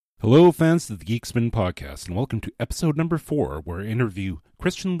Hello, fans of the Geekspin podcast, and welcome to episode number 4, where I interview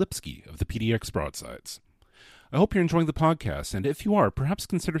Christian Lipsky of the PDX Broadsides. I hope you're enjoying the podcast, and if you are, perhaps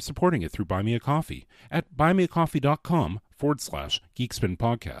consider supporting it through Buy Me a Coffee at buymeacoffee.com/Geekspin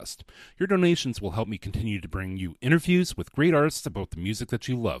podcast. Your donations will help me continue to bring you interviews with great artists about the music that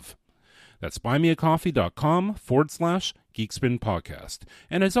you love. That's buymeacoffee.com/Geekspin podcast.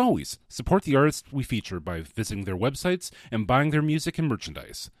 And as always, support the artists we feature by visiting their websites and buying their music and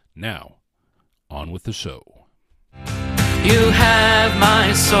merchandise. Now, on with the show. You have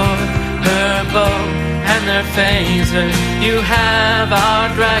my sword, her bow, and their phaser. You have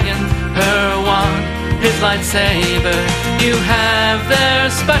our dragon, her wand, his lightsaber. You have their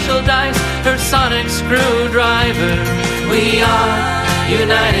special dice, her sonic screwdriver. We are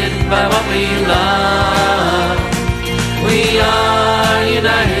united by what we love. We are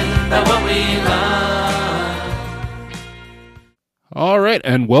united by what we love. All right,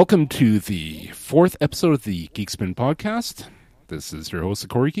 and welcome to the 4th episode of the Geekspin podcast. This is your host,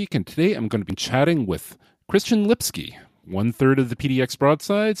 Corey Geek, and today I'm going to be chatting with Christian Lipsky, 1/3 of the PDX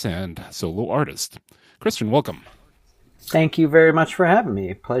Broadsides and solo artist. Christian, welcome. Thank you very much for having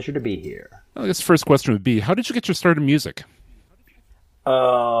me. Pleasure to be here. Well, I guess the first question would be, how did you get your start in music?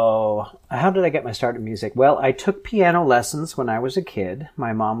 Oh, how did I get my start in music? Well, I took piano lessons when I was a kid.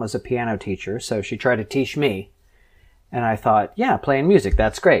 My mom was a piano teacher, so she tried to teach me. And I thought, yeah, playing music,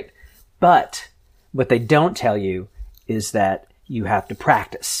 that's great. But what they don't tell you is that you have to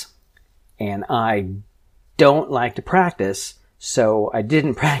practice. And I don't like to practice, so I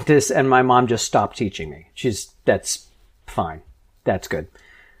didn't practice, and my mom just stopped teaching me. That's fine. That's good.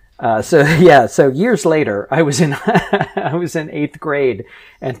 So years later, I was in I was in 8th grade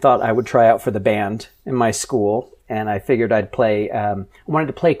and thought I would try out for the band in my school, and I figured I'd play. I wanted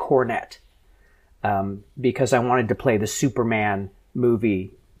to play cornet because I wanted to play the Superman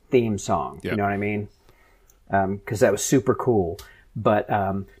movie theme song. Yep. You know what I mean? Because that was super cool. But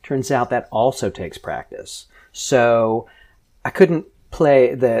turns out that also takes practice. So I couldn't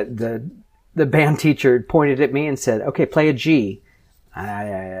play. The band teacher pointed at me and said, "Okay, play a G."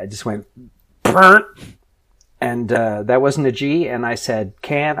 I just went, burnt, and that wasn't a G, and I said,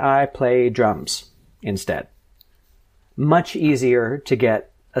 can I play drums instead? Much easier to get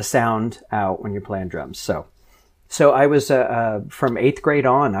a sound out when you're playing drums. So I was, from 8th grade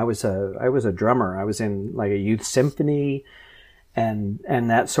on, I was a drummer. I was in like a youth symphony and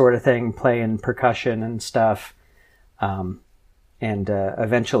that sort of thing, playing percussion and stuff.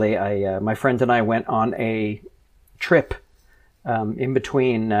 Eventually my friend and I went on a trip in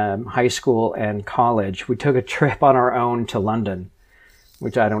between high school and college. We took a trip on our own to London,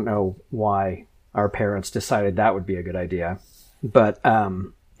 which I don't know why our parents decided that would be a good idea. But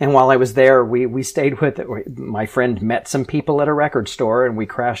and while I was there, we stayed with my friend met some people at a record store, and we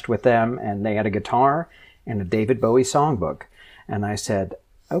crashed with them, and they had a guitar and a David Bowie songbook. And I said,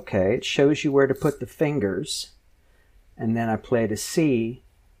 okay, it shows you where to put the fingers. And then I played a C,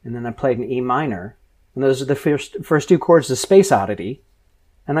 and then I played an E minor. And those are the first 2 chords of Space Oddity.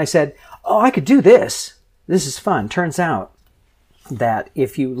 And I said, oh, I could do this. This is fun. Turns out that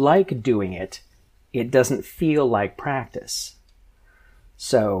if you like doing it, it doesn't feel like practice.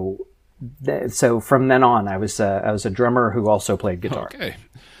 So from then on, I was a drummer who also played guitar. Okay.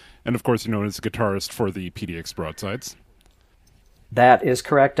 And of course, you're known as a guitarist for the PDX Broadsides. That is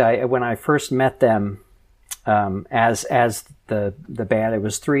correct. When I first met them, as the band, it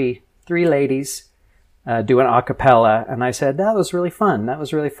was three ladies, doing a cappella, and I said, that was really fun.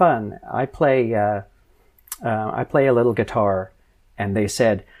 I play a little guitar. And they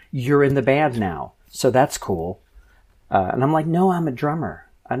said, you're in the band now, so that's cool. And I'm like, no, I'm a drummer.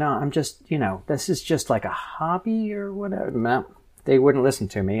 I know, I'm just, this is just like a hobby or whatever. No, they wouldn't listen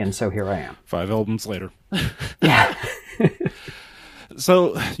to me, and so here I am. 5 albums later. Yeah.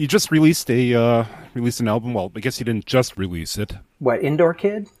 So you just released an album. Well, I guess you didn't just release it. What, Indoor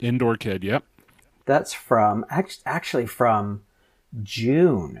Kid? Indoor Kid, yep. That's actually from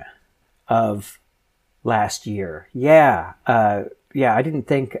June of last year. Yeah. I didn't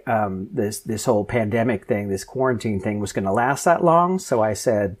think this whole pandemic thing, this quarantine thing was going to last that long. So I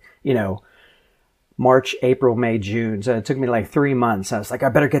said, March, April, May, June. So it took me like 3 months. I was like, I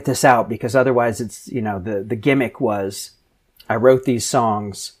better get this out because otherwise it's, the gimmick was I wrote these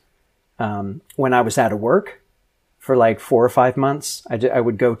songs when I was out of work for like 4 or 5 months. I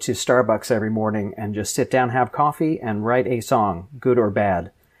would go to Starbucks every morning and just sit down, have coffee, and write a song, good or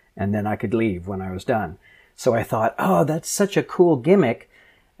bad. And then I could leave when I was done. So I thought, oh, that's such a cool gimmick.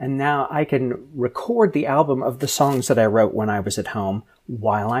 And now I can record the album of the songs that I wrote when I was at home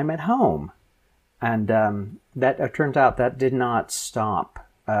while I'm at home. And that turns out that did not stop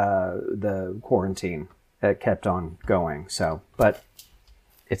the quarantine that kept on going. So, but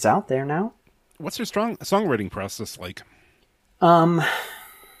it's out there now. What's your songwriting process like? Now,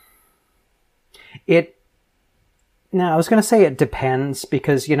 I was going to say it depends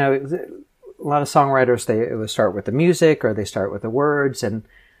because, you know, a lot of songwriters, they will start with the music or they start with the words, and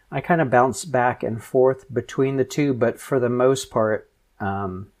I kind of bounce back and forth between the two, but for the most part,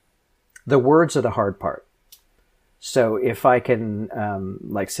 the words are the hard part. So if I can,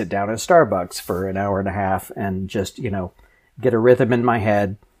 like sit down at Starbucks for an hour and a half and just, you know, get a rhythm in my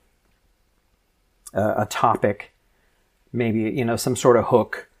head, a topic, maybe, you know, some sort of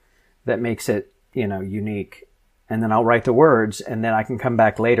hook that makes it, you know, unique. And then I'll write the words, and then I can come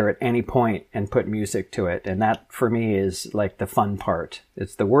back later at any point and put music to it. And that, for me, is like the fun part.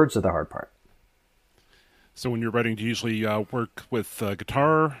 It's the words are the hard part. So when you're writing, do you usually work with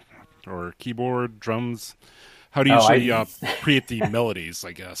guitar or keyboard, drums? How do you usually create the melodies,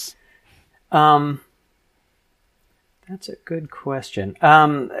 I guess? That's a good question.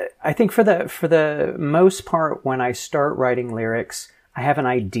 I think for the most part, when I start writing lyrics, I have an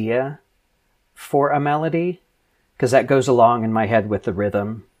idea for a melody, because that goes along in my head with the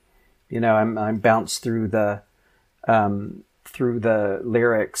rhythm. You know, I'm bounced through the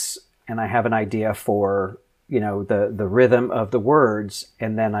lyrics, and I have an idea for, you know, the rhythm of the words,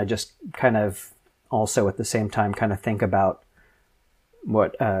 and then I just kind of also at the same time kind of think about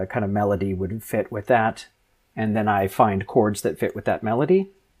what kind of melody would fit with that, and then I find chords that fit with that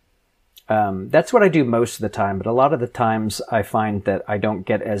melody. That's what I do most of the time, but a lot of the times I find that I don't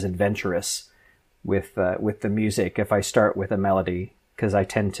get as adventurous with the music if I start with a melody, because I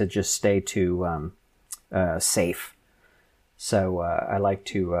tend to just stay too safe. So I like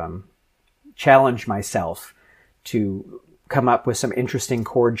to challenge myself to come up with some interesting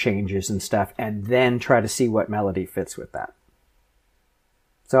chord changes and stuff, and then try to see what melody fits with that.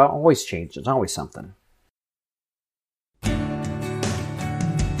 So I always change. There's always something.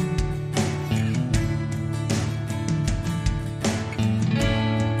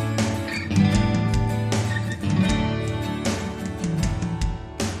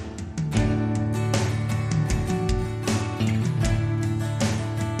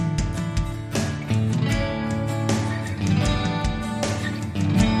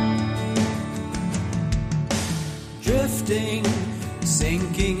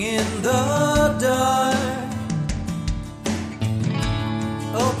 Sinking in the dark,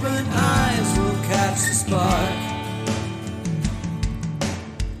 open eyes will catch the spark.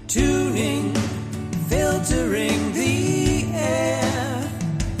 Tuning, filtering the air.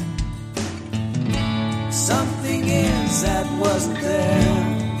 Something is that wasn't there,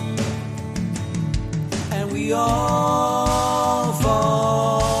 and we all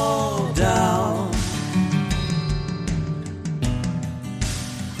fall down.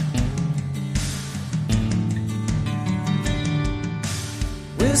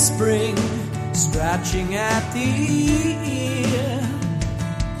 Whispering, scratching at the ear,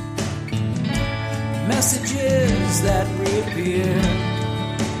 messages that reappear,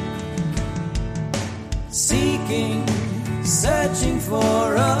 seeking, searching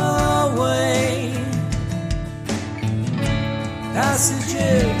for a way,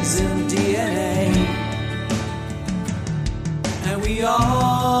 passages in DNA, and we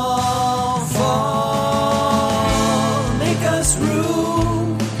all fall. Make us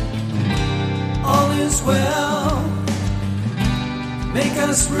room. All is well. Make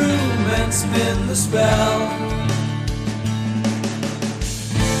us room and spin the spell.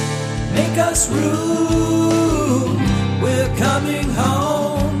 Make us room. We're coming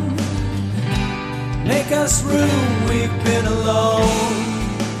home. Make us room. We've been alone.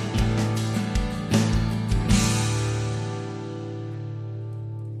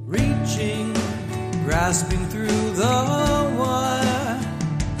 Reaching, grasping through the wire.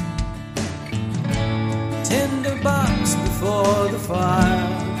 Tinderbox before the fire,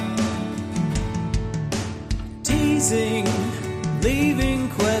 teasing, leaving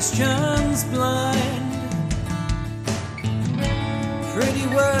questions blind, pretty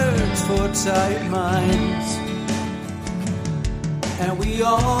words for tight minds, and we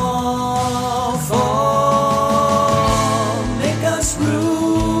all fall. Make us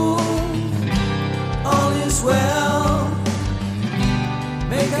room, all is well.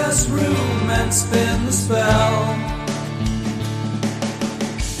 Make us room and spin the spell.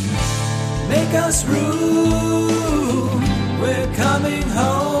 Make us room, we're coming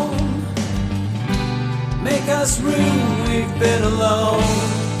home. Make us room, we've been alone.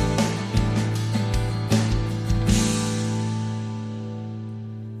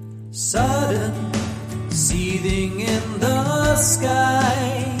 Sudden, seething in the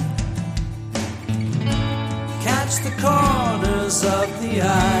sky, catch the corners of the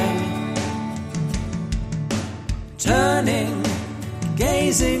eye. Turning,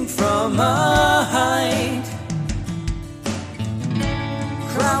 gazing from a height,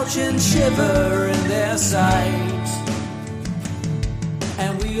 crouch and shiver in their sight,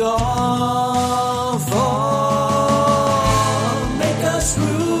 and we all fall. Make us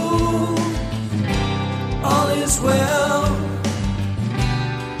room, all is well.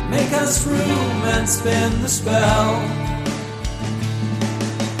 Make us room and spin the spell.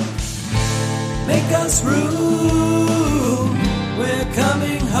 Make us room, we're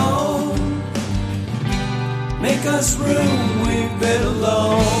coming home. Make us room, we've been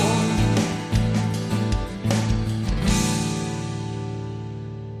alone.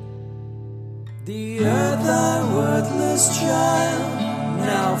 The earth, our worthless child,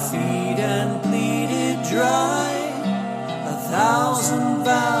 now feed and bleeded dry. 1,000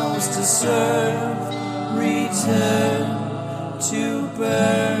 vows to serve, return to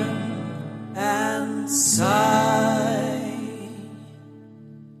burn and sigh.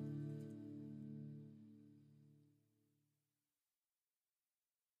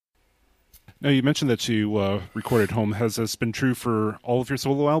 Now, you mentioned that you record at home. Has this been true for all of your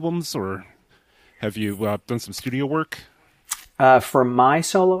solo albums, or have you done some studio work? For my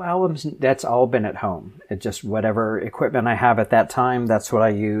solo albums, that's all been at home. It just whatever equipment I have at that time, that's what I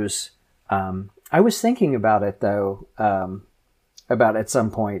use. I was thinking about it though, about at some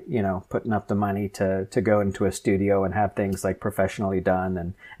point, putting up the money to go into a studio and have things like professionally done,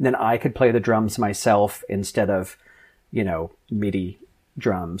 and then I could play the drums myself instead of, MIDI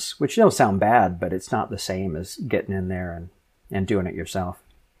drums, which don't sound bad, but it's not the same as getting in there and doing it yourself.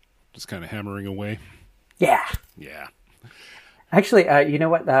 Just kind of hammering away. Yeah. Yeah. Actually, you know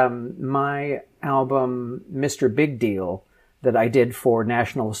what? My album, Mr. Big Deal, that I did for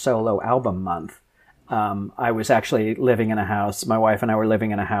National Solo Album Month, I was actually living in a house, my wife and I were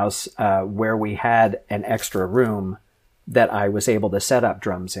living in a house where we had an extra room that I was able to set up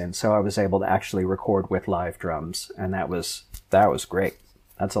drums in. So I was able to actually record with live drums, and that was great.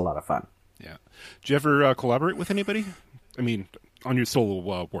 That's a lot of fun. Yeah. Do you ever collaborate with anybody? I mean, on your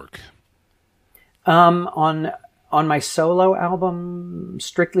solo work? On my solo album,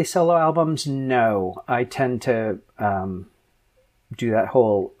 strictly solo albums, no. I tend to do that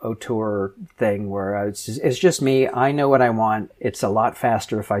whole auteur thing where it's just me. I know what I want. It's a lot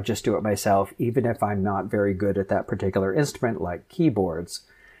faster if I just do it myself, even if I'm not very good at that particular instrument, like keyboards.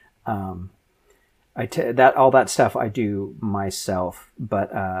 All that stuff I do myself,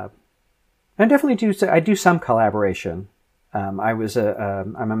 but I definitely do some collaboration. I'm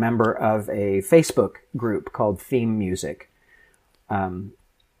a member of a Facebook group called Theme Music. And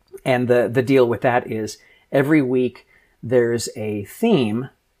the deal with that is every week there's a theme,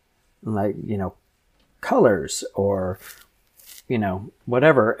 like, colors or,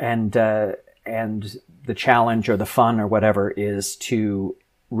 whatever. And the challenge or the fun or whatever is to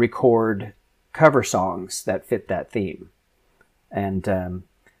record cover songs that fit that theme. And,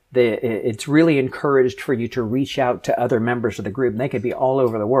 it's really encouraged for you to reach out to other members of the group. And they could be all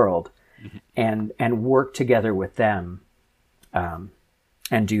over the world, and work together with them, and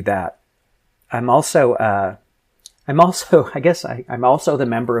do that. I'm also the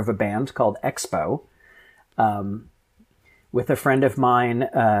member of a band called Expo, with a friend of mine,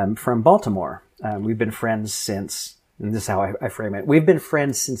 from Baltimore. We've been friends since, and this is how I frame it. We've been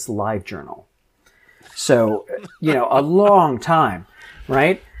friends since LiveJournal. So, a long time,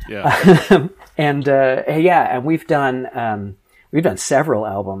 right? Yeah. And we've done several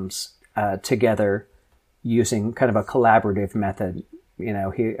albums together using kind of a collaborative method.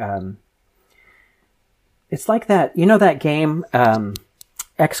 It's like that, that game,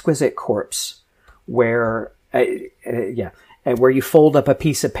 Exquisite Corpse, where you fold up a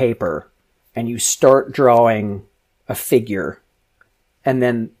piece of paper and you start drawing a figure, and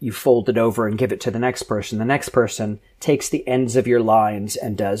then you fold it over and give it to the next person. The next person takes the ends of your lines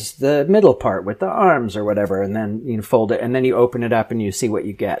and does the middle part with the arms or whatever, and then you fold it, and then you open it up and you see what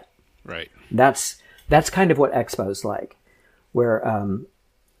you get. Right. That's kind of what Expo's like, where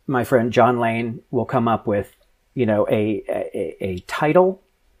my friend John Lane will come up with, a title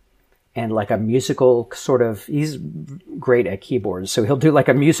and like a musical sort of, he's great at keyboards, so he'll do like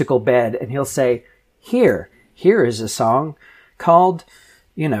a musical bed, and he'll say, here is a song called,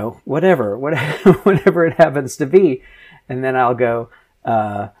 whatever it happens to be. And then I'll go,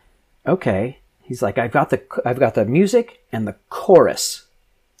 okay. He's like, I've got the music and the chorus.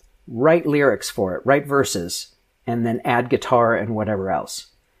 Write lyrics for it, write verses, and then add guitar and whatever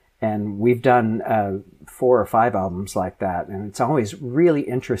else. And we've done 4 or 5 albums like that. And it's always really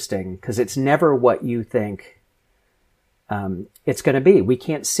interesting because it's never what you think it's going to be. We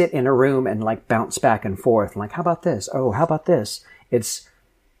can't sit in a room and like bounce back and forth. Like, how about this? Oh, how about this?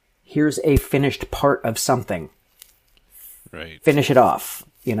 Here's a finished part of something. Right. Finish it off,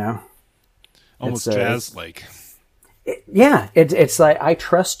 you know? Almost jazz-like. It's like, I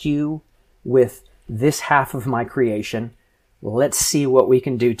trust you with this half of my creation. Let's see what we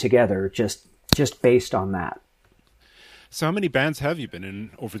can do together just based on that. So how many bands have you been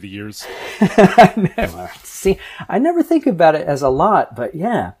in over the years? See, I never think about it as a lot, but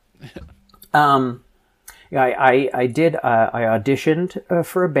yeah. I auditioned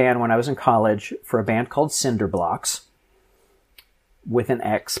for a band when I was in college for a band called Cinderblocks, with an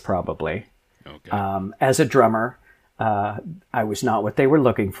X probably. Okay. As a drummer, I was not what they were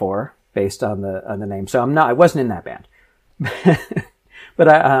looking for based on the name. So I wasn't in that band. But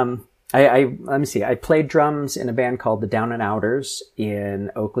let me see. I played drums in a band called the Down and Outers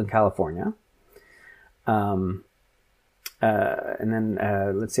in Oakland, California. And then,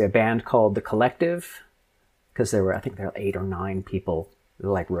 let's see, a band called The Collective, because I think there were 8 or 9 people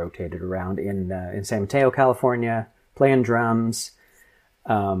like rotated around in San Mateo, California, playing drums.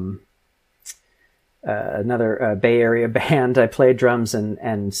 Another Bay Area band I played drums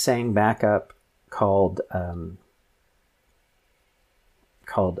and sang backup called a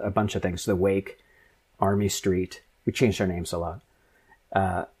bunch of things. The Wake, Army Street. We changed our names a lot.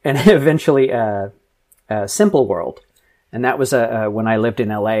 And eventually Simple World. And that was when I lived in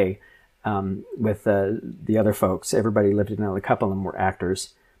LA with the other folks. Everybody lived in LA. A couple of them were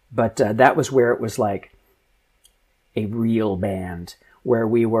actors. But that was where it was like a real band, where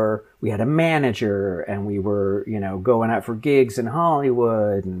we had a manager and we were, going out for gigs in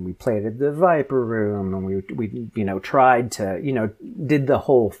Hollywood, and we played at the Viper Room, and we tried to, did the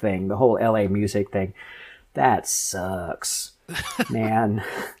whole thing, the whole LA music thing. That sucks, man.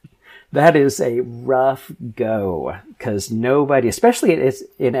 That is a rough go, because nobody, especially it's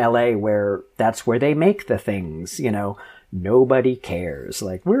in LA where that's where they make the things, nobody cares.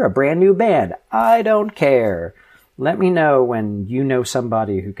 Like, we're a brand new band. I don't care. Let me know when you know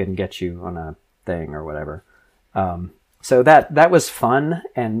somebody who can get you on a thing or whatever. So that was fun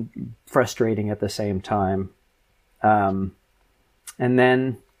and frustrating at the same time. And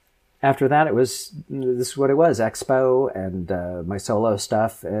then after that, this is what it was: Expo and my solo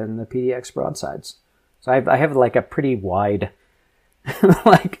stuff and the PDX broadsides. So I have like a pretty wide,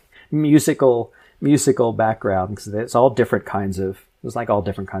 like musical background, because it's all different kinds of. It was like all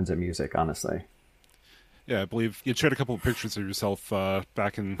different kinds of music, honestly. Yeah, I believe you shared a couple of pictures of yourself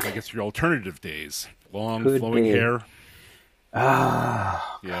back in, I guess, your alternative days. Long, flowing hair.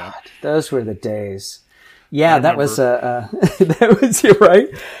 Oh, yeah. God. Those were the days. Yeah, that was that was you're right.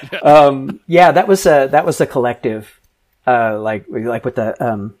 Yeah, that was the Collective. Like with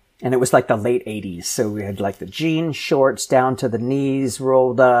the and it was like the late 80s. So we had like the jean shorts down to the knees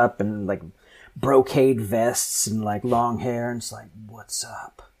rolled up, and like brocade vests and like long hair, and it's like, what's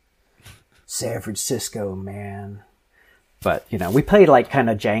up? San Francisco, man. But, we played like kind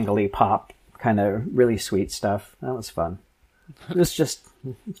of jangly pop, kind of really sweet stuff. That was fun. It was just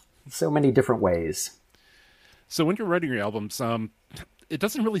so many different ways. So when you're writing your albums, it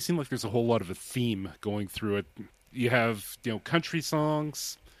doesn't really seem like there's a whole lot of a theme going through it. You have, country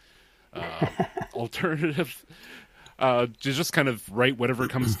songs, alternative. You just kind of write whatever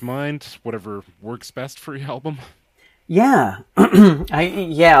comes to mind, whatever works best for your album. Yeah.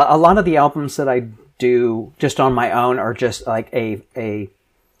 A lot of the albums that I do just on my own are just like a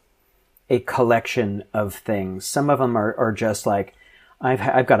collection of things. Some of them are just like,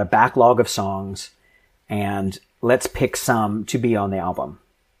 I've got a backlog of songs, and let's pick some to be on the album.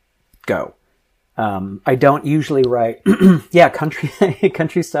 Go. I don't usually write,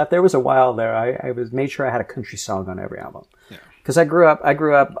 country stuff. There was a while there, I made sure I had a country song on every album. Yeah. Cause I grew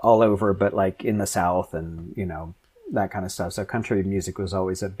up all over, but like in the South and, that kind of stuff. So country music was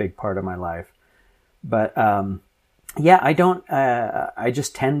always a big part of my life. But, I don't, I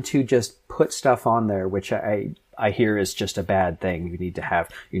just tend to just put stuff on there, which I hear is just a bad thing. You need to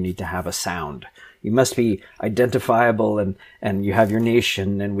have a sound. You must be identifiable and you have your niche,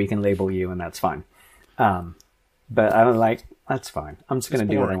 and we can label you, and that's fine. But I'm like, that's fine. I'm just going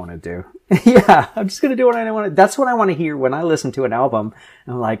to do what I want to do. Yeah, I'm just going to do what I want to. That's what I want to hear when I listen to an album.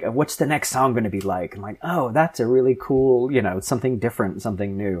 I'm like, what's the next song going to be like? I'm like, oh, that's a really cool, something different,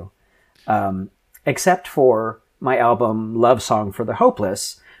 something new. Except for my album Love Song for the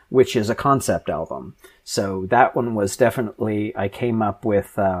Hopeless, which is a concept album. So that one was definitely, I came up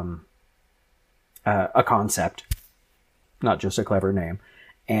with a concept, not just a clever name.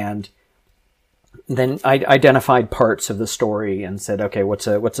 And then I identified parts of the story and said, okay, what's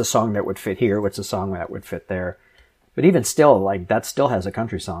a song that would fit here? What's a song that would fit there? But even still, like, that still has a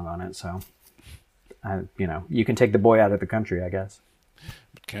country song on it. So, you can take the boy out of the country, I guess.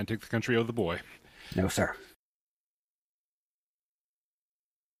 But can't take the country out of the boy. No, sir.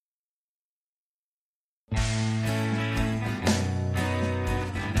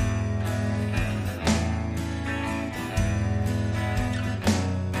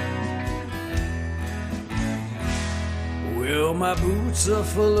 Well, my boots are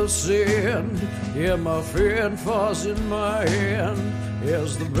full of sand, and my fan falls in my hand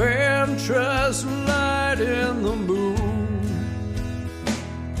as the band tries to lighten the moon.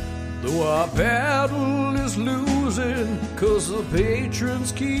 Though our battle is losing, 'cause the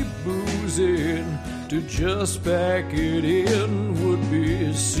patrons keep boozing, to just pack it in would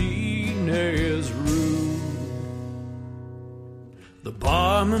be seen as rude. The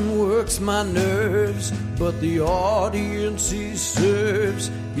barman works my nerves, but the audience he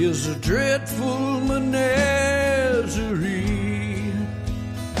serves is a dreadful menagerie.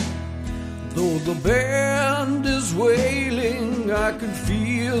 Though the band is wailing, I can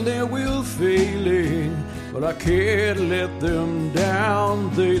feel their will failing, but I can't let them down,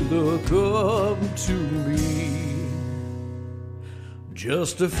 they look up to me.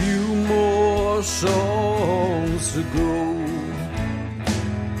 Just a few more songs to go.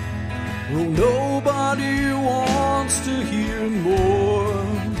 Well, nobody wants to hear more.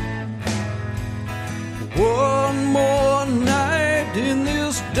 One more night in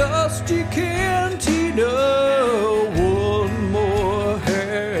this dusty cantina, one more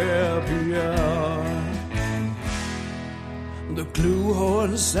happy hour. The clue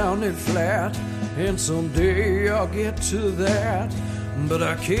horn sounded flat, and someday I'll get to that, but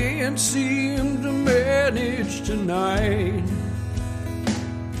I can't seem to manage tonight.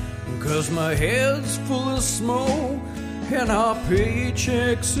 'Cause my head's full of smoke, and our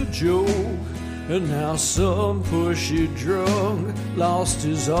paycheck's a joke, and now some pushy drunk lost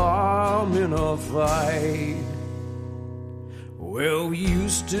his arm in a fight. Well, we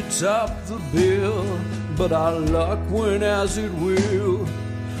used to top the bill, but our luck went as it will,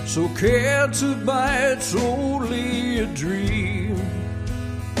 so care to buy it's only a dream.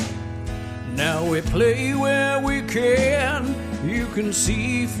 Now we play where we can. You can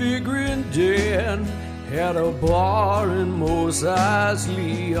see Figure and Dan at a bar in Mos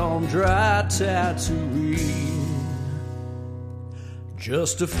Eisley on Dry Tatooine.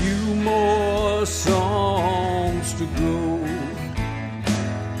 Just a few more songs to go.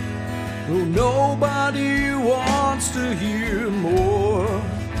 Oh, nobody wants to hear more.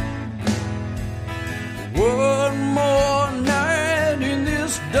 One more night in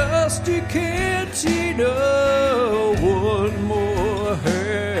this dusty cantina, one more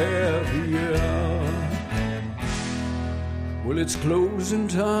happy hour. Well, it's closing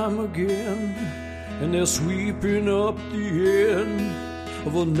time again, and they're sweeping up the end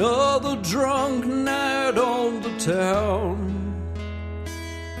of another drunk night on the town.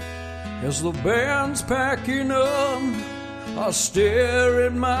 As the band's packing up, I stare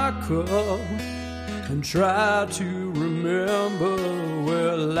at my cup and try to remember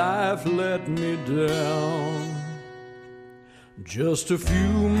where life let me down. Just a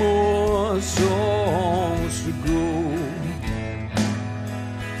few more songs to go.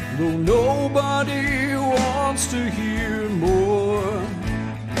 Though nobody wants to hear more.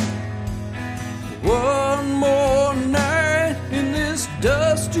 One more night in this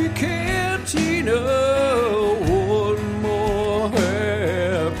dusty cantina, one more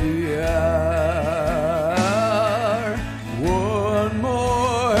happy hour, one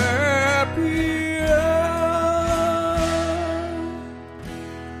more happy hour.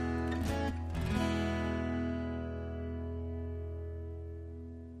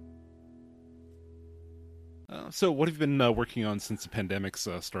 So what have you been working on since the pandemic's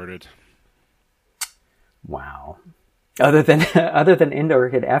started? Wow. Other than Indoor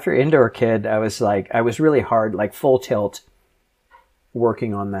Kid, after Indoor Kid, I was really hard, like full tilt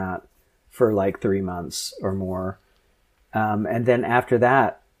working on that for like 3 months or more. And then after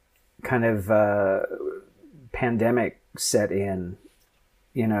that, kind of pandemic set in,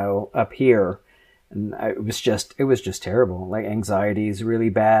 up here. And it was just terrible. Like anxiety is really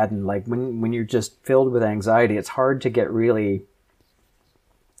bad. And like when you're just filled with anxiety, it's hard to get really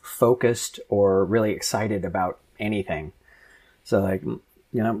focused or really excited about anything. So like, I'm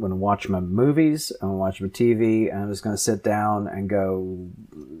going to watch my movies, I'm going to watch my TV, and I'm just going to sit down and go,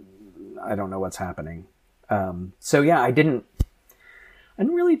 I don't know what's happening. So yeah, I didn't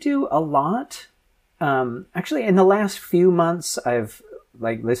really do a lot. Actually, in the last few months, I've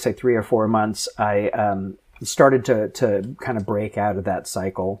like, let's say 3 or 4 months, I started to kind of break out of that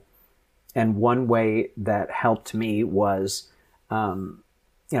cycle And one way that helped me was, I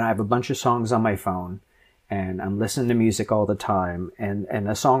have a bunch of songs on my phone, and I'm listening to music all the time, and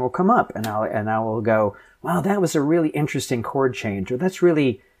a song will come up, and I will go, wow, that was a really interesting chord change, or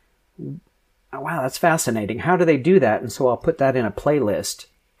wow, that's fascinating. How do they do that? And so I'll put that in a playlist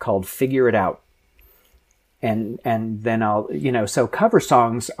called Figure It Out. And then I'll, so cover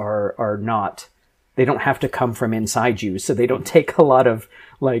songs are not, they don't have to come from inside you, so they don't take a lot of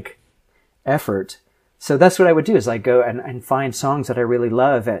effort. So that's what I would do, is I go and find songs that I really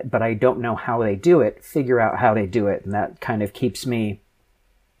love, but I don't know how they do it, figure out how they do it. And that kind of keeps me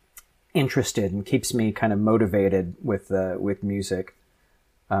interested and keeps me kind of motivated with music.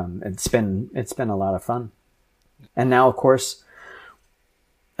 It's been a lot of fun. And now, of course,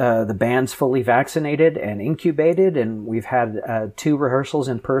 the band's fully vaccinated and incubated, and we've had 2 rehearsals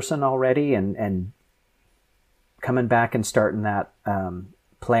in person already, and coming back and starting that,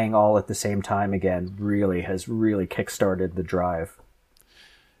 playing all at the same time again has really kickstarted the drive.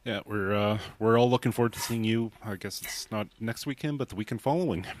 Yeah, we're all looking forward to seeing you. I guess it's not next weekend, but the weekend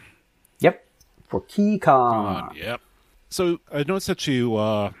following. Yep, for KeyCon. Yep. So I noticed that you've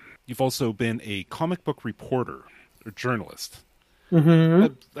also been a comic book reporter or journalist. Mm-hmm.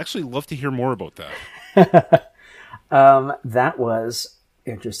 I'd actually love to hear more about that. That was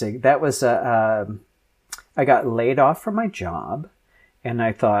interesting. That was I got laid off from my job, and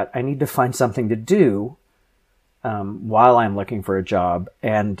I thought I need to find something to do while I'm looking for a job.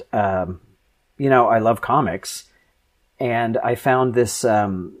 And I love comics, and I found this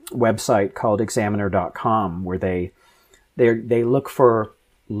website called Examiner.com, where they look for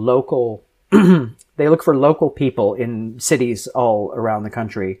local they look for local people in cities all around the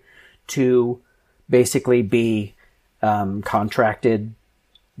country to basically be contracted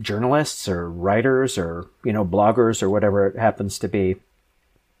journalists or writers or bloggers or whatever it happens to be.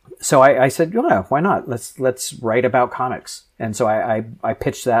 So I said, yeah, why not? Let's write about comics. And so I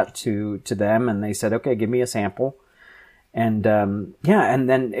pitched that to them, and they said, okay, give me a sample. And and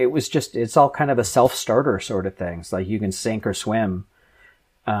then it's all kind of a self-starter sort of thing. It's like you can sink or swim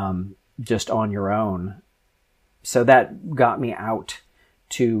just on your own. So that got me out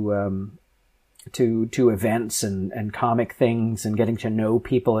to events and comic things and getting to know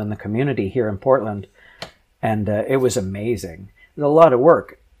people in the community here in Portland. And it was amazing. It was a lot of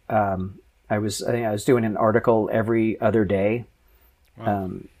work. I was doing an article every other day.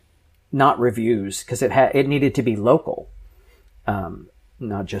 Wow. Not reviews, because it needed to be local.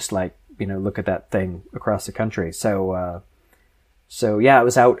 Not just look at that thing across the country. So yeah, I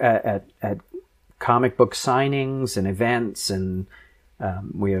was out at comic book signings and events, and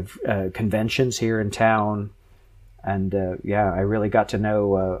we have conventions here in town. And I really got to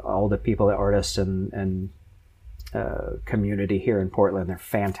know all the people, the artists and community here in Portland. They're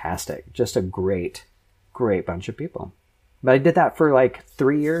fantastic. Just a great bunch of people. But I did that for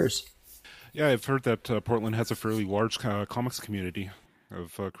 3 years. Yeah, I've heard that Portland has a fairly large comics community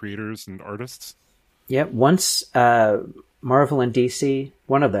of creators and artists. Yeah, once Marvel and DC,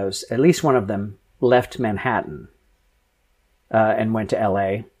 at least one of them, left Manhattan and went to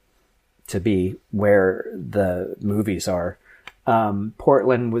LA to be where the movies are.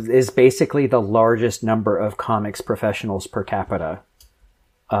 Portland is basically the largest number of comics professionals per capita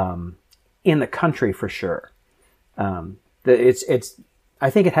in the country, for sure. I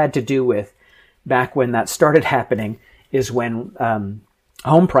think it had to do with back when that started happening is when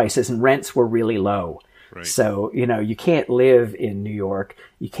home prices and rents were really low. Right. So, you can't live in New York.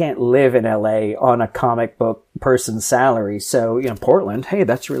 You can't live in LA on a comic book person's salary. So, Portland, hey,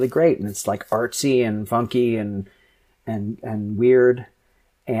 that's really great. And it's artsy and funky and weird.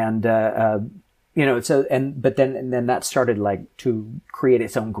 And, but then that started to create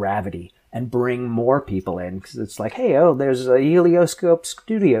its own gravity and bring more people in, because it's hey, there's Helioscope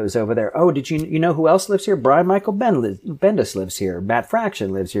Studios over there. Oh, did you know who else lives here? Brian Michael Bendis lives here. Matt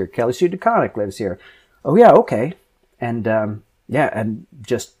Fraction lives here. Kelly Sue DeConnick lives here. Oh yeah, okay. And and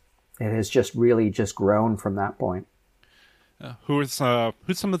it has just really just grown from that point. Who's some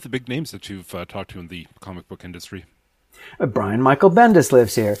of the big names that you've talked to in the comic book industry? Brian Michael Bendis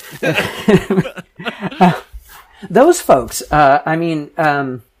lives here. Those folks.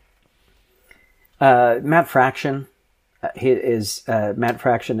 Matt Fraction. Matt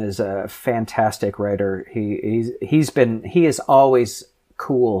Fraction is a fantastic writer. He is always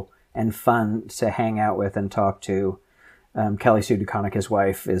cool and fun to hang out with and talk to. Kelly Sue DeConnick, his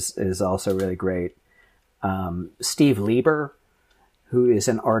wife, is also really great. Steve Lieber, who is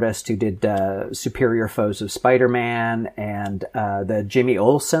an artist who did Superior Foes of Spider-Man and the Jimmy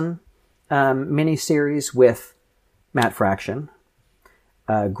Olsen miniseries with Matt Fraction.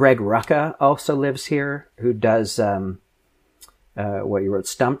 Greg Rucka also lives here, who does what you wrote,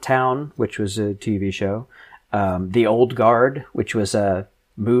 Stumptown, which was a TV show, The Old Guard, which was a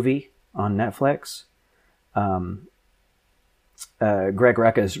movie on Netflix. Greg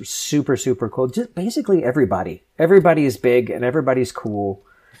Rucka is super, super cool. Just basically everybody. Everybody is big and everybody's cool.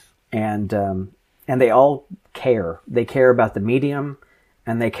 And they all care. They care about the medium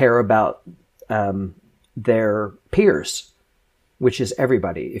and they care about their peers, which is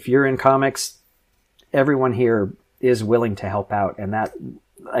everybody. If you're in comics, everyone here is willing to help out. And that,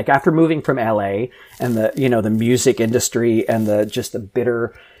 like, after moving from LA and the music industry and the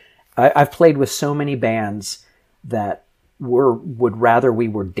bitter, I've played with so many bands that would rather we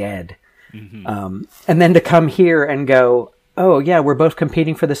were dead. Mm-hmm. And then to come here and go, oh yeah, we're both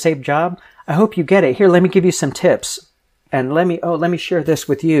competing for the same job. I hope you get it. Here, let me give you some tips. And let me share this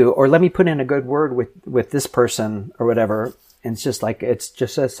with you, or let me put in a good word with this person or whatever. And it's just like, it's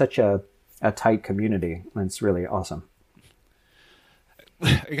just such a tight community. And it's really awesome.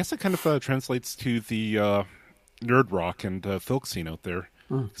 I guess it kind of translates to the nerd rock and folk scene out there.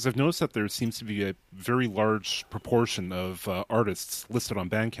 Because I've noticed that there seems to be a very large proportion of artists listed on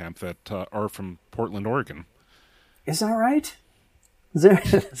Bandcamp that are from Portland, Oregon. Is that right? Is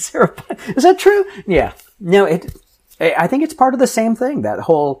that true? Yeah. No, I think it's part of the same thing. That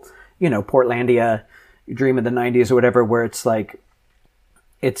whole, Portlandia, dream of the '90s or whatever, where it's like,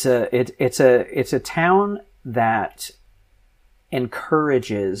 it's a town that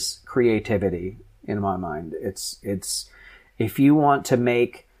encourages creativity. In my mind, it's if you want to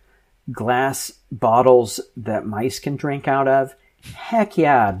make glass bottles that mice can drink out of, heck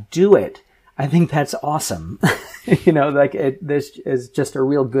yeah, do it. I think that's awesome. This is just a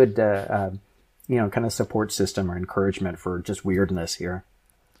real good, kind of support system or encouragement for just weirdness here.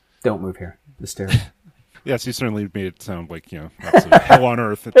 Don't move here. It's terrible. Yes, you certainly made it sound like, absolute hell on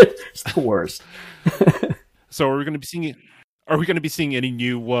earth. It's the worst. So are we going to be seeing any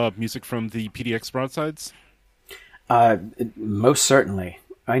new music from the PDX Broadsides? Most certainly.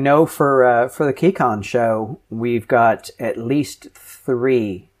 I know for the KeyCon show, we've got at least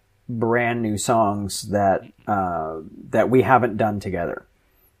 3 brand new songs that we haven't done together.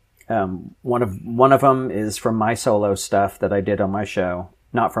 One of them is from my solo stuff that I did on my show,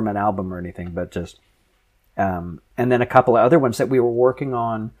 not from an album or anything, but just, and then a couple of other ones that we were working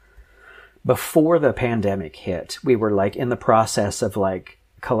on before the pandemic hit. We were like in the process of like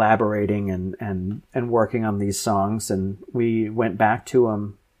collaborating and working on these songs, and we went back to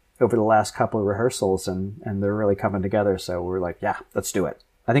them over the last couple of rehearsals, and they're really coming together. So we're like, yeah, let's do it.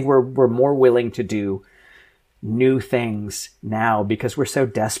 I think we're more willing to do new things now because we're so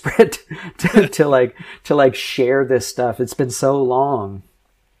desperate to share this stuff. It's been so long.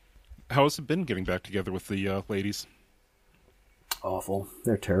 How has it been getting back together with the ladies? Awful.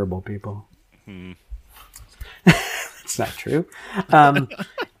 They're terrible people. It's not true.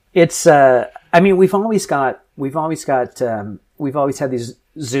 It's we've always had these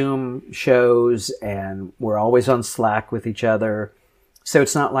Zoom shows, and we're always on Slack with each other. So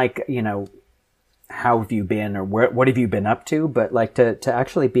it's not like, how have you been or what have you been up to? But like to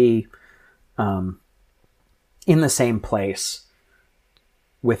actually be in the same place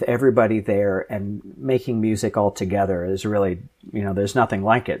with everybody there and making music all together is really, there's nothing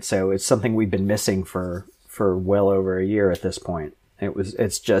like it. So it's something we've been missing for well over a year at this point.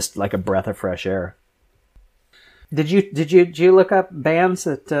 It's just like a breath of fresh air. Did you look up bands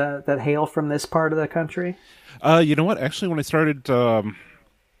that hail from this part of the country? You know what? Actually, when I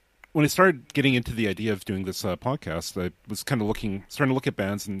started getting into the idea of doing this podcast, I was kind of starting to look at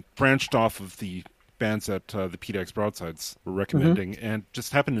bands and branched off of the bands that the PDX Broadsides were recommending, and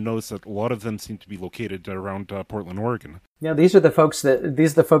just happened to notice that a lot of them seem to be located around Portland, Oregon. Yeah, these are the folks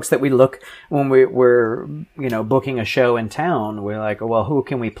that we look when we're booking a show in town. We're like, well, who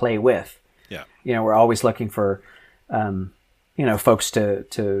can we play with? Yeah, we're always looking for folks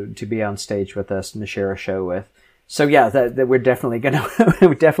to be on stage with us and to share a show with. So yeah, that we're definitely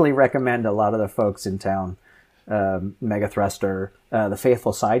we definitely recommend a lot of the folks in town. Mega Thruster, the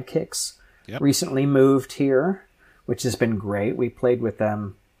Faithful Sidekicks. Yep. Recently moved here, which has been great. We played with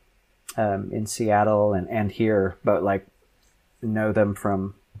them in Seattle and here, but like know them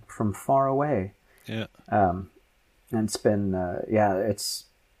from far away. Yeah. And it's been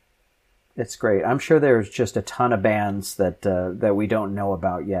it's great. I'm sure there's just a ton of bands that we don't know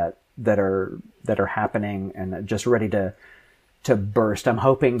about yet that are happening and just ready to burst. I'm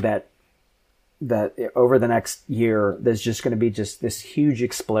hoping that over the next year, there's just going to be just this huge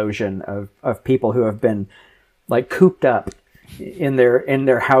explosion of people who have been like cooped up in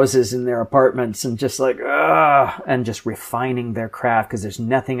their houses, in their apartments, and just like, and just refining their craft because there's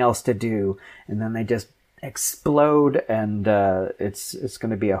nothing else to do. And then they just explode, and it's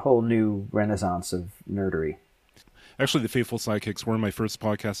going to be a whole new renaissance of nerdery. Actually, the Faithful Sidekicks were my first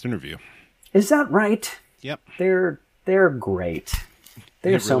podcast interview. Is that right? Yep. They're great.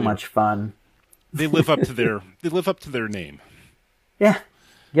 They're so really much fun. They live up to their name. Yeah.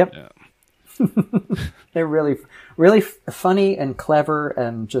 Yep. Yeah. They're really, really funny and clever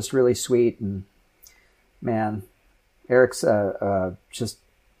and just really sweet. And man, Eric's just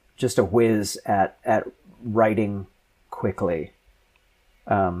a whiz at writing quickly.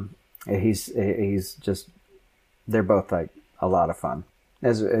 He's just, they're both like a lot of fun.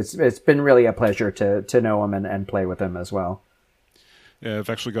 It's been really a pleasure to know him and play with him as well. Yeah,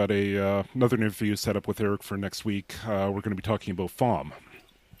 I've actually got another interview set up with Eric for next week. We're going to be talking about FOM.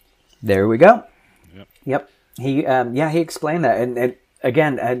 There we go. Yep. He explained that, and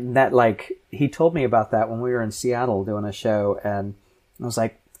again, and that, like, he told me about that when we were in Seattle doing a show, and I was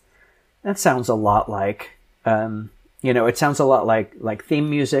like, that sounds a lot like, it sounds a lot like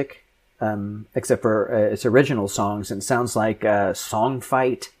theme music, except for its original songs. It sounds like Song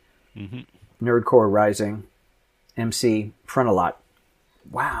Fight, Nerdcore Rising, MC Frontalot.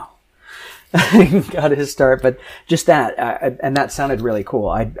 Wow. Got his start, but just that, and that sounded really cool.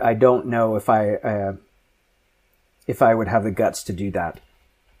 I don't know if I would have the guts to do that.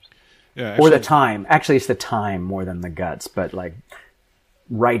 Yeah, or the time. Actually, it's the time more than the guts, but like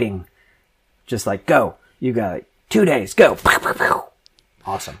writing, just like, go, you got like 2 days, go.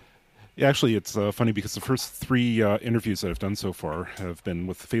 Awesome. Yeah, actually, it's funny because the first 3 interviews that I've done so far have been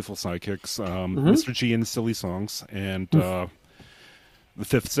with the Faithful Sidekicks, Mr. G and the Silly Songs, and the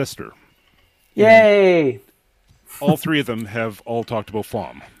Fifth Sister. Yay! All 3 of them have all talked about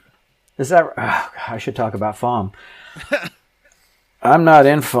FOM. Is that? Oh, I should talk about FOM. I'm not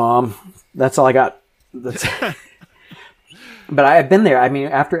in FOM. That's all I got. But I've been there. I mean,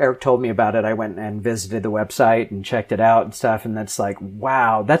 after Eric told me about it, I went and visited the website and checked it out and stuff. And that's like,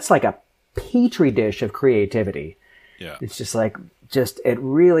 wow, that's like a petri dish of creativity. Yeah. It's just like, it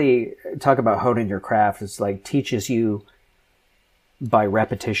really, talk about honing your craft. It's like teaches you by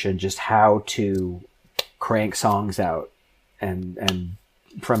repetition just how to crank songs out. And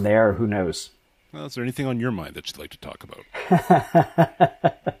from there, who knows? Well, is there anything on your mind that you'd like to talk about?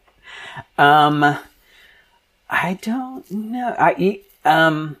 I don't know.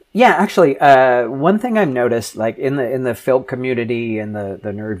 Actually, one thing I've noticed, like in the film community and the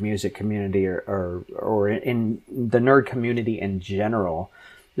nerd music community, or in the nerd community in general,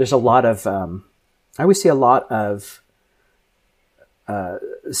 there's a lot of, I always see a lot of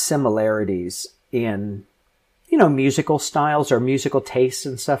similarities in, musical styles or musical tastes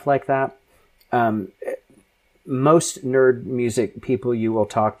and stuff like that. Most nerd music people you will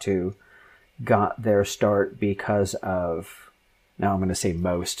talk to got their start because of, now I'm going to say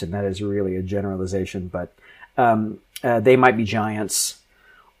most, and that is really a generalization, but They Might Be Giants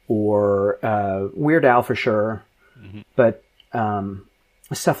or Weird Al for sure, but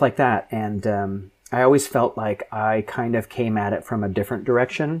stuff like that. And I always felt like I kind of came at it from a different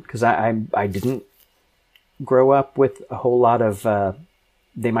direction because I didn't grow up with a whole lot of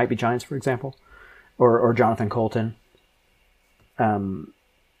They Might Be Giants, for example, or Jonathan Colton.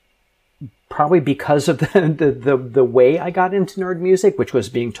 Probably because of the way I got into nerd music, which was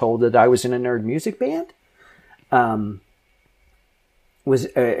being told that I was in a nerd music band. I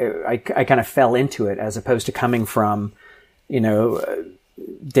kind of fell into it as opposed to coming from,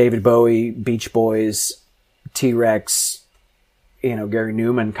 David Bowie, Beach Boys, T-Rex, Gary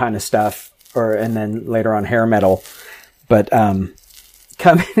Newman kind of stuff, and then later on hair metal. But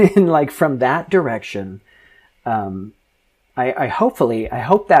coming in like from that direction, I hope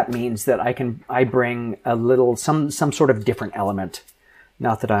that means that I bring a little, some sort of different element.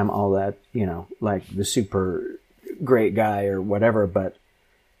 Not that I'm all that, like the super great guy or whatever, but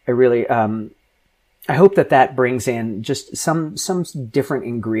I really, I hope that brings in just some different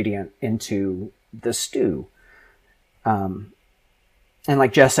ingredient into the stew. And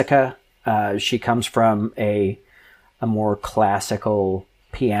like Jessica, she comes from a more classical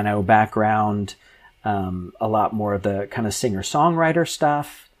piano background, a lot more of the kind of singer-songwriter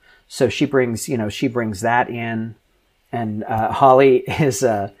stuff. So she brings that in. And Holly is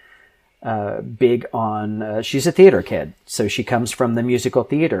big on, she's a theater kid. So she comes from the musical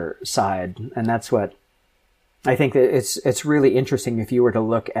theater side. And that's what I think that it's really interesting if you were to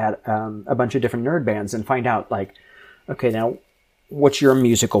look at a bunch of different nerd bands and find out, like, okay, now what's your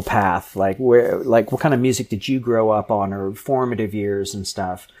musical path? Like what kind of music did you grow up on, or formative years and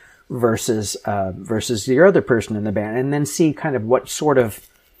stuff? versus your other person in the band, and then see kind of what sort of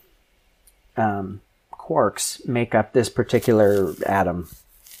quarks make up this particular atom.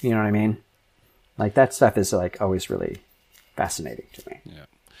 You know what I mean? Like, that stuff is like always really fascinating to me. Yeah.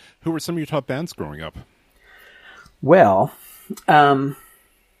 Who were some of your top bands growing up? Well,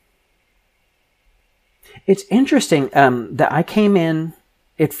 it's interesting that I came in,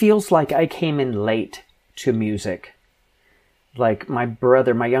 it feels like I came in late to music. Like, my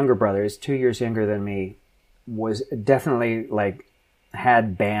younger brother is 2 years younger than me, was definitely like,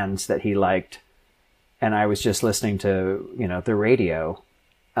 had bands that he liked, and I was just listening to, the radio.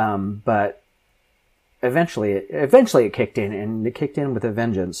 But eventually it kicked in, and it kicked in with a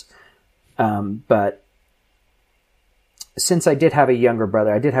vengeance. But since I did have a younger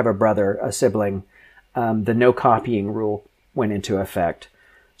brother, I did have a sibling, the no copying rule went into effect.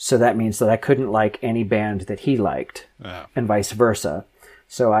 So that means that I couldn't like any band that he liked, and vice versa.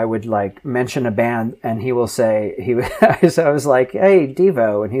 So I would like mention a band, and he will say, so I was like, "Hey,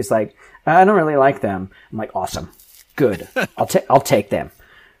 Devo," and he's like, "I don't really like them." I'm like, "Awesome, good, I'll take them,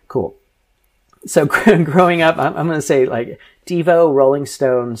 cool." So growing up, I'm going to say like Devo, Rolling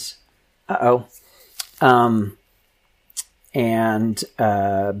Stones, and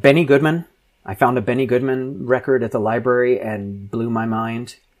Benny Goodman. I found a Benny Goodman record at the library and blew my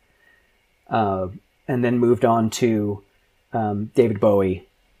mind. And then moved on to David Bowie,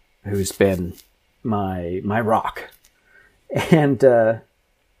 who's been my rock. And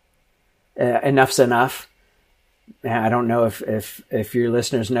Enough's Enough. I don't know if your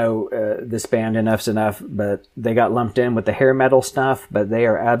listeners know this band, Enough's Enough, but they got lumped in with the hair metal stuff, but they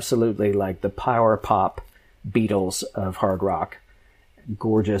are absolutely like the power pop Beatles of hard rock.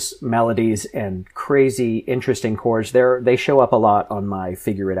 Gorgeous melodies and crazy, interesting chords. They show up a lot on my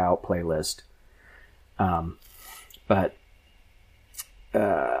Figure It Out playlist. But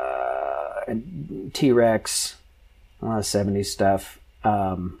T-Rex, a lot of 70s stuff.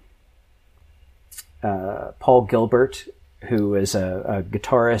 Paul Gilbert, who is a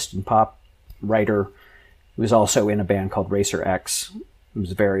guitarist and pop writer, who was also in a band called Racer X. He was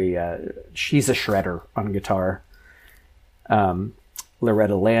she's a shredder on guitar.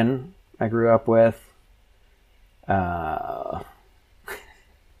 Loretta Lynn, I grew up with.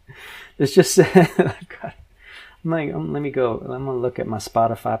 It's just, God, I'm like, let me go. I'm gonna look at my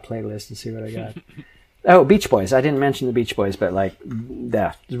Spotify playlist and see what I got. Oh, Beach Boys. I didn't mention the Beach Boys, but like,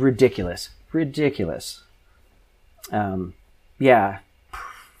 yeah, ridiculous. Yeah,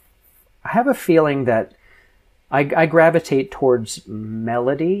 I have a feeling that I gravitate towards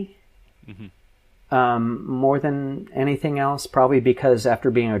melody. Mm-hmm. More than anything else, probably because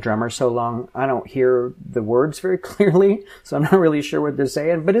after being a drummer so long, I don't hear the words very clearly, so I'm not really sure what they're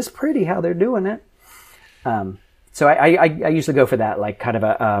saying, but it's pretty how they're doing it. So I usually go for that, like kind of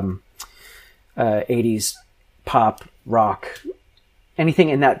a 80s pop, rock, anything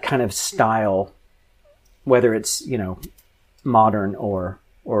in that kind of style, whether it's, modern or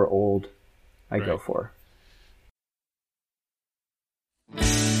old, I go for.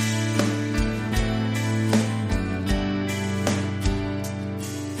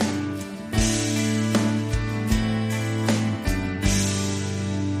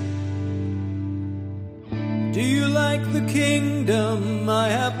 Do you like the kingdom I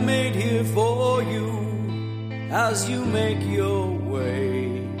have made here for you as you make your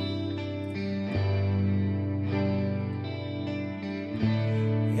way?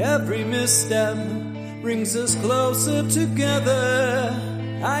 Every misstep brings us closer together.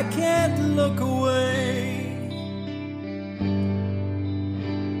 I can't look away.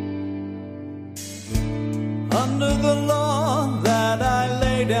 Under the law that I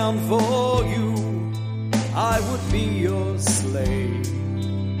lay down for you, I would be your slave.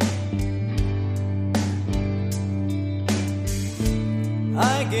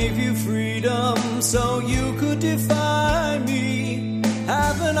 I gave you freedom so you could defy me.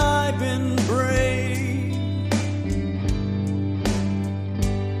 Haven't I been brave?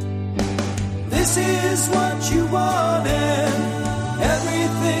 This is what you wanted.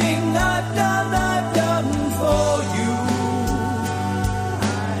 Everything I've done for you.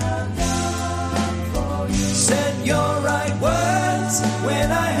 Said your right words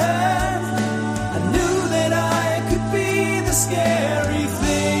when I heard. I knew that I could be the scary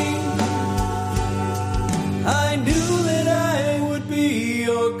thing. I knew that I would be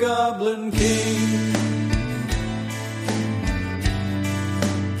your Goblin King.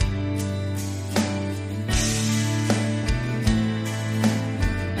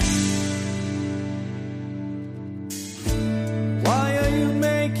 Why are you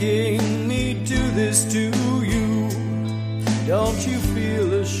making me do this to you? Don't you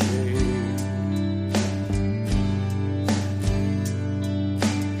feel ashamed?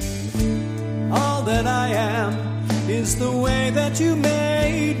 the way that you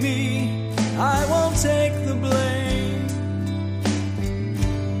made me. I won't take the blame.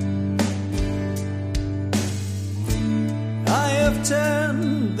 I have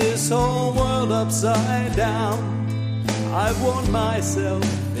turned this whole world upside down. I've worn myself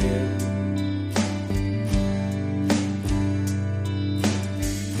thin.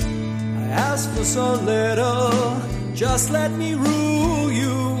 I asked for so little, just let me rule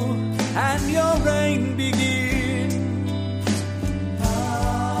you, and your reign begins.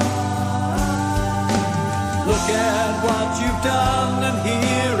 Look at what you've done, and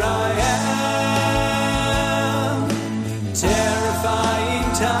here I am. Terrifying,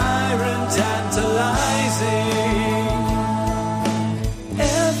 tyrant, tantalizing.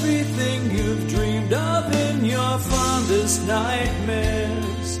 Everything you've dreamed of in your fondest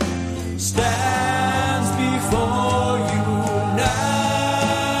nightmares stands before you now.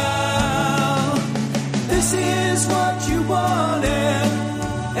 This is what you wanted.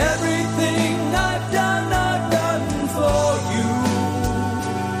 Everything I've done for you.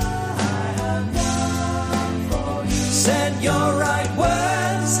 Said your right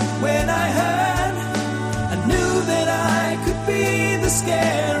words when I heard. I knew that I could be the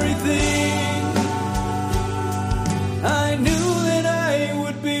scary thing. I knew that I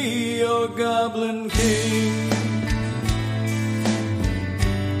would be your Goblin King.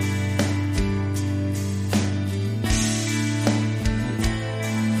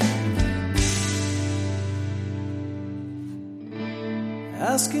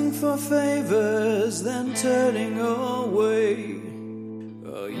 Asking for favors, then turning away.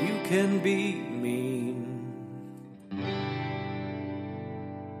 Oh, you can be mean.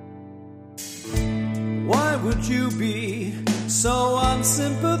 Why would you be so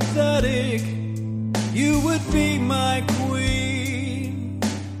unsympathetic? You would be my queen.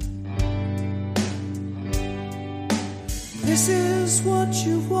 This is what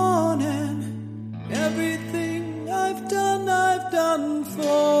you wanted. Everything I've done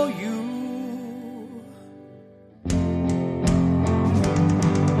for you.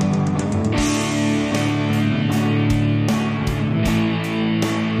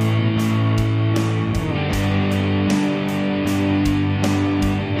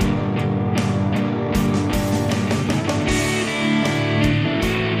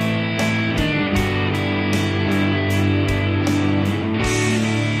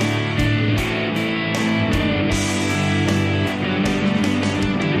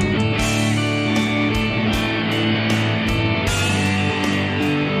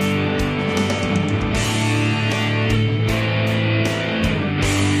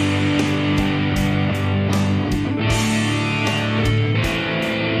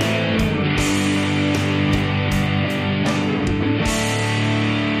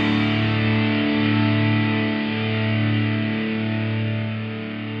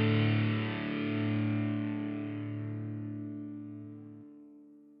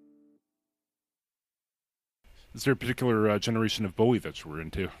 Is there a particular generation of Bowie that you were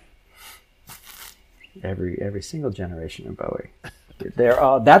into? Every single generation of Bowie. They're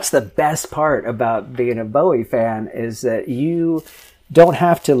all. That's the best part about being a Bowie fan, is that you don't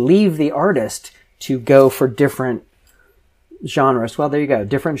have to leave the artist to go for different genres. Well, there you go.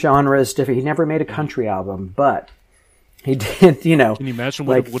 Different genres. He never made a country album, but he did, you know. Can you imagine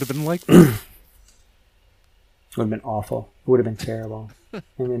what it would have been like? It would have been awful. It would have been terrible. It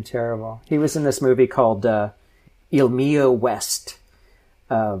would have been terrible. He was in this movie called Il Mio West.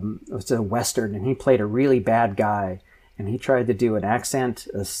 It was a Western, and he played a really bad guy. And he tried to do an accent,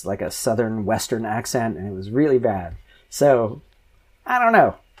 like a Southern Western accent, and it was really bad. So, I don't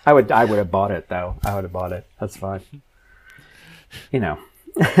know. I would have bought it, though. I would have bought it. That's fine. You know,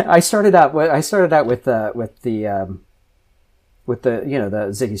 I started out with the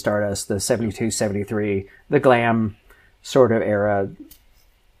Ziggy Stardust, the 72, 73, the glam sort of era,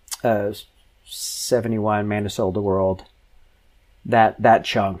 71, Man Who Sold the World, that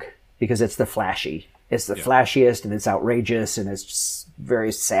chunk, because it's the flashy. It's the flashiest, and it's outrageous, and it's just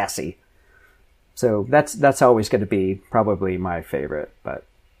very sassy. So that's always going to be probably my favorite, but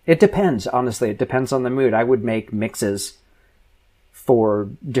it depends, honestly. It depends on the mood. I would make mixes for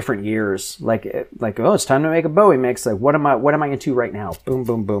different years. Like, oh, it's time to make a Bowie mix. Like, what am I into right now? Boom,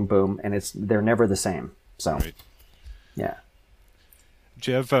 boom, boom, boom. And they're never the same. So, right. Yeah.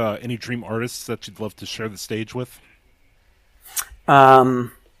 Do you have any dream artists that you'd love to share the stage with? I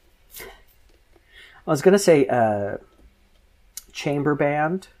was going to say, Chamber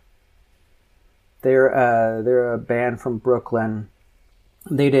Band. They're a band from Brooklyn.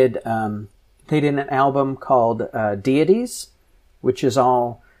 They did an album called Deities, which is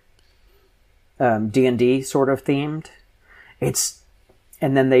all D&D sort of themed.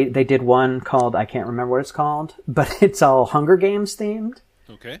 And then they did one called, I can't remember what it's called, but it's all Hunger Games themed.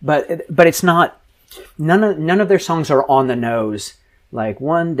 Okay. But it's not, none of their songs are on the nose. Like,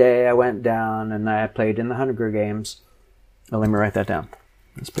 one day I went down and I played in the Hunger Games. Oh, let me write that down.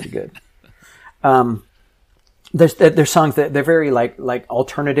 That's pretty good. There's songs that they're very like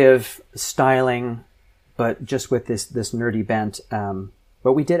alternative styling, but just with this nerdy bent.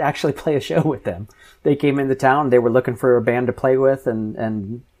 But we did actually play a show with them. They came into town. They were looking for a band to play with,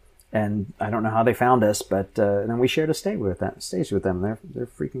 and I don't know how they found us, but then we shared a stage with them. They're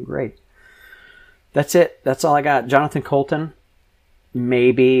freaking great. That's it. That's all I got. Jonathan Colton,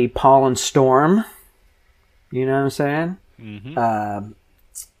 maybe Paul and Storm. You know what I'm saying? Mm-hmm.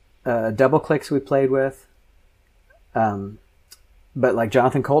 Double Clicks we played with. But like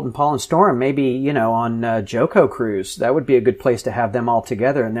Jonathan Colton, Paul and Storm, maybe, on Joko Cruise. That would be a good place to have them all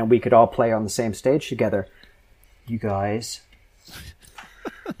together, and then we could all play on the same stage together. You guys.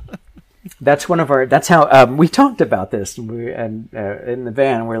 That's how, we talked about this, and in the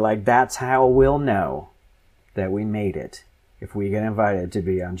van, we're like, that's how we'll know that we made it. If we get invited to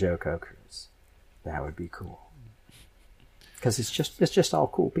be on Joko Cruise. That would be cool. Because it's just all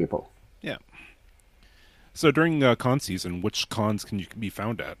cool people. Yeah. So during con season, which cons can you be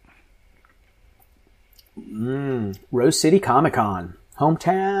found at? Rose City Comic Con,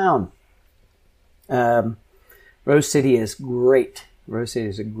 hometown. Rose City is great. Rose City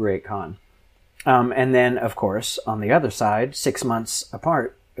is a great con. And then, of course, on the other side, 6 months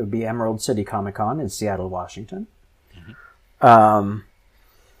apart, it would be Emerald City Comic Con in Seattle, Washington. Mm-hmm.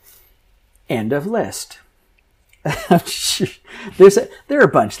 End of list. There are a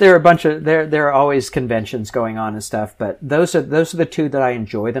bunch of there are always conventions going on and stuff, but those are the two that I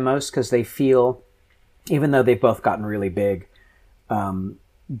enjoy the most because they feel, even though they've both gotten really big,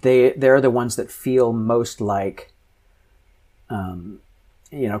 they're the ones that feel most like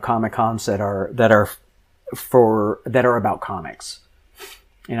Comic Cons that are about comics.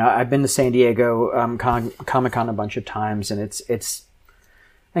 I've been to San Diego Comic Con a bunch of times, and it's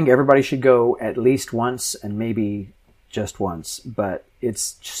I think everybody should go at least once, and maybe just once, but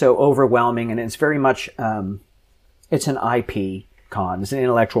it's so overwhelming, and it's very much, it's an IP con. It's an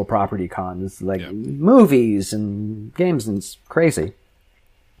intellectual property con. It's like movies and games, and it's crazy.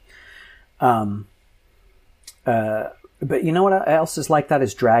 But you know what else is like that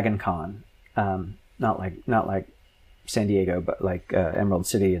is Dragon Con. Not like San Diego, but like Emerald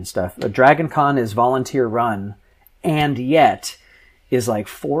City and stuff. Dragon Con is volunteer run, and yet is like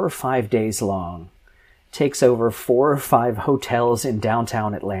 4 or 5 days long, takes over 4 or 5 hotels in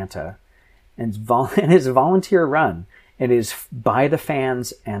downtown Atlanta, and is volunteer run. It is by the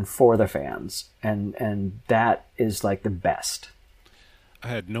fans and for the fans, and that is like the best. I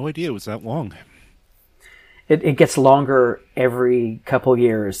had no idea it was that long. It gets longer every couple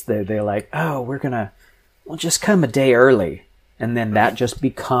years. They're like, oh, we'll just come a day early, and then that just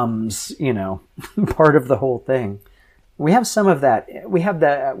becomes part of the whole thing. We have some of that.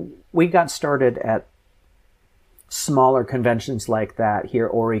 We got started at smaller conventions like that here,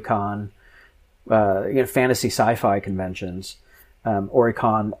 Oricon, fantasy sci-fi conventions,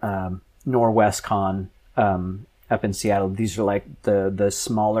 Oricon, Norwest Con, up in Seattle. These are like the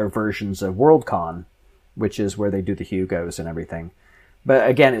smaller versions of Worldcon, which is where they do the Hugos and everything. But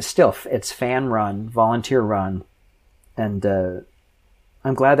again, it's fan run, volunteer run, and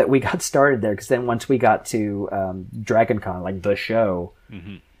I'm glad that we got started there, because then once we got to Dragon Con, like the show,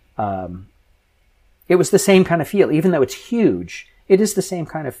 it was the same kind of feel. Even though it's huge, it is the same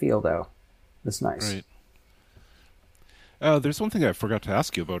kind of feel, though. It's nice. Right. There's one thing I forgot to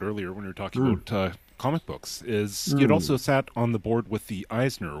ask you about earlier when we were talking about comic books, is you'd also sat on the board with the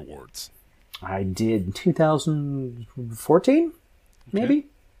Eisner Awards. I did 2014, maybe?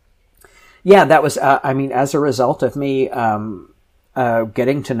 Yeah, that was, as a result of me...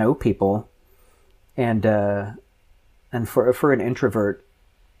 getting to know people, and for an introvert,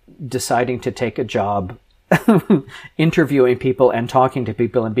 deciding to take a job, interviewing people and talking to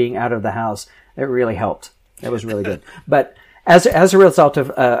people and being out of the house, it really helped. It was really good. But as a result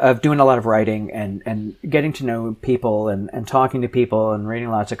of doing a lot of writing and getting to know people and talking to people and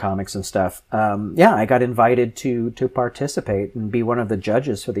reading lots of comics and stuff, I got invited to participate and be one of the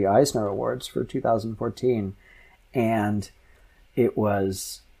judges for the Eisner Awards for 2014, and it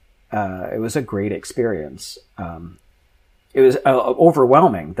was a great experience. It was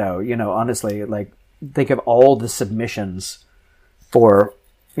overwhelming, though. Honestly, like, think of all the submissions for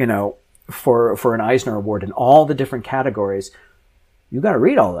an Eisner Award in all the different categories. You got to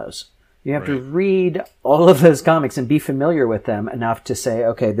read all those. You have to read all of those comics and be familiar with them enough to say,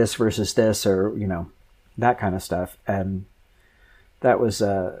 okay, this versus this, or that kind of stuff. And that was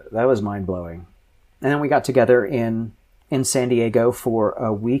mind blowing. And then we got together in San Diego for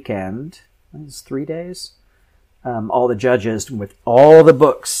a weekend. I think it was 3 days. All the judges with all the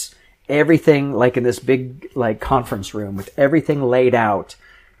books, everything, like in this big like conference room with everything laid out,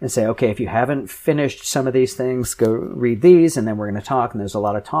 and say, okay, if you haven't finished some of these things, go read these, and then we're going to talk. And there's a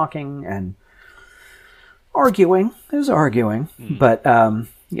lot of talking and arguing. There's arguing, but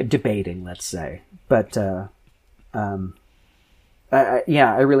debating, let's say. But I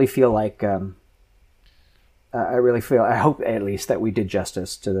really feel like I hope at least that we did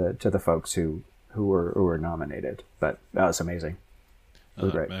justice to the folks who were nominated. But that was amazing. It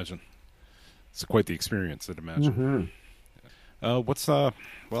was great. Imagine it's quite the experience. I'd imagine. What's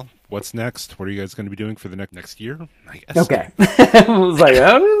next? What are you guys going to be doing for the next year? I guess. Okay. I was like,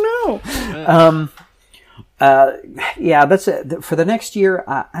 I don't know. That's it. For the next year.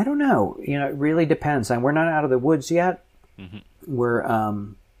 I don't know. It really depends. And we're not out of the woods yet. Mm-hmm. We're,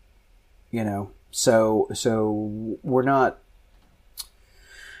 so we're not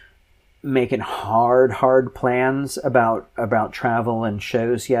making hard plans about travel and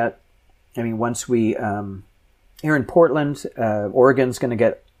shows yet. I mean, once we, here in Portland, Oregon's going to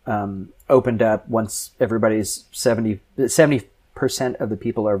get opened up once everybody's 70% of the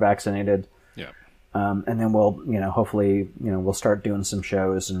people are vaccinated. Yeah. And then we'll, hopefully, we'll start doing some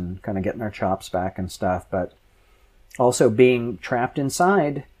shows and kind of getting our chops back and stuff. But also being trapped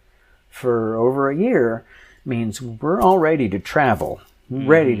inside for over a year means we're all ready to travel,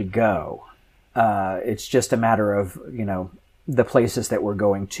 ready to go. It's just a matter of, the places that we're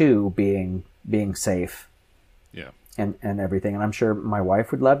going to being safe. Yeah. And everything. And I'm sure my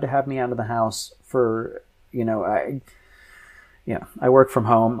wife would love to have me out of the house for, I work from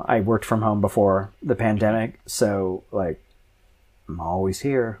home. I worked from home before the pandemic. So like, I'm always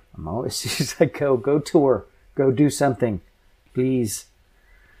here. She's like, go tour, go do something, please.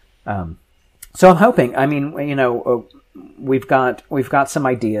 So I'm hoping, I mean, we've got some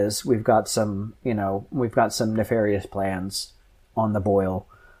ideas. We've got some nefarious plans on the boil.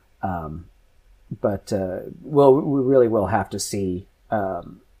 But we really will have to see how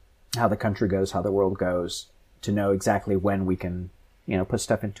the country goes, how the world goes, to know exactly when we can, put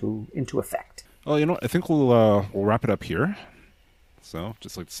stuff into effect. Well, I think we'll wrap it up here. So,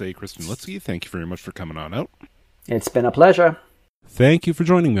 just like to say, Kristen Lipsky, thank you very much for coming on out. It's been a pleasure. Thank you for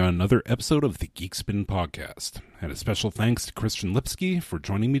joining me on another episode of the Geekspin Podcast. And a special thanks to Christian Lipsky for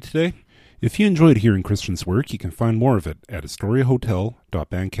joining me today. If you enjoyed hearing Christian's work, you can find more of it at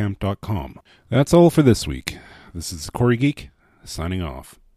astoriahotel.bandcamp.com. That's all for this week. This is Corey Geek, signing off.